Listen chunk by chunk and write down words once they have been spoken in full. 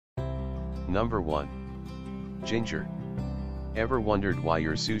Number 1. Ginger. Ever wondered why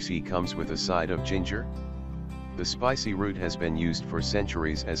your sushi comes with a side of ginger? The spicy root has been used for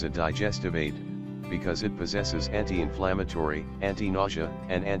centuries as a digestive aid, because it possesses anti-inflammatory, anti-nausea,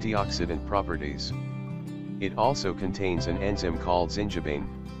 and antioxidant properties. It also contains an enzyme called zingiberine,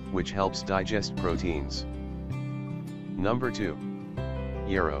 which helps digest proteins. Number 2.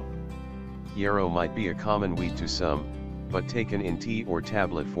 Yarrow. Yarrow might be a common weed to some, but taken in tea or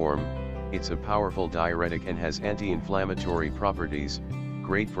tablet form, it's a powerful diuretic and has anti-inflammatory properties,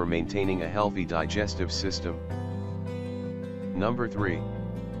 great for maintaining a healthy digestive system. Number 3.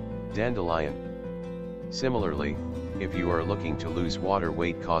 Dandelion. Similarly, if you are looking to lose water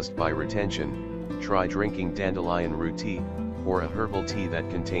weight caused by retention, try drinking dandelion root tea, or a herbal tea that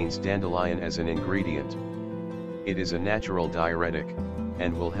contains dandelion as an ingredient. It is a natural diuretic,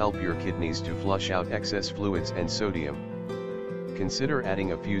 and will help your kidneys to flush out excess fluids and sodium. Consider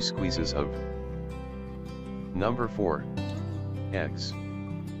adding a few squeezes of. Number 4. Eggs.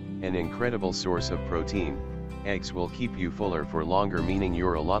 An incredible source of protein, eggs will keep you fuller for longer, meaning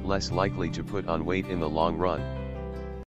you're a lot less likely to put on weight in the long run.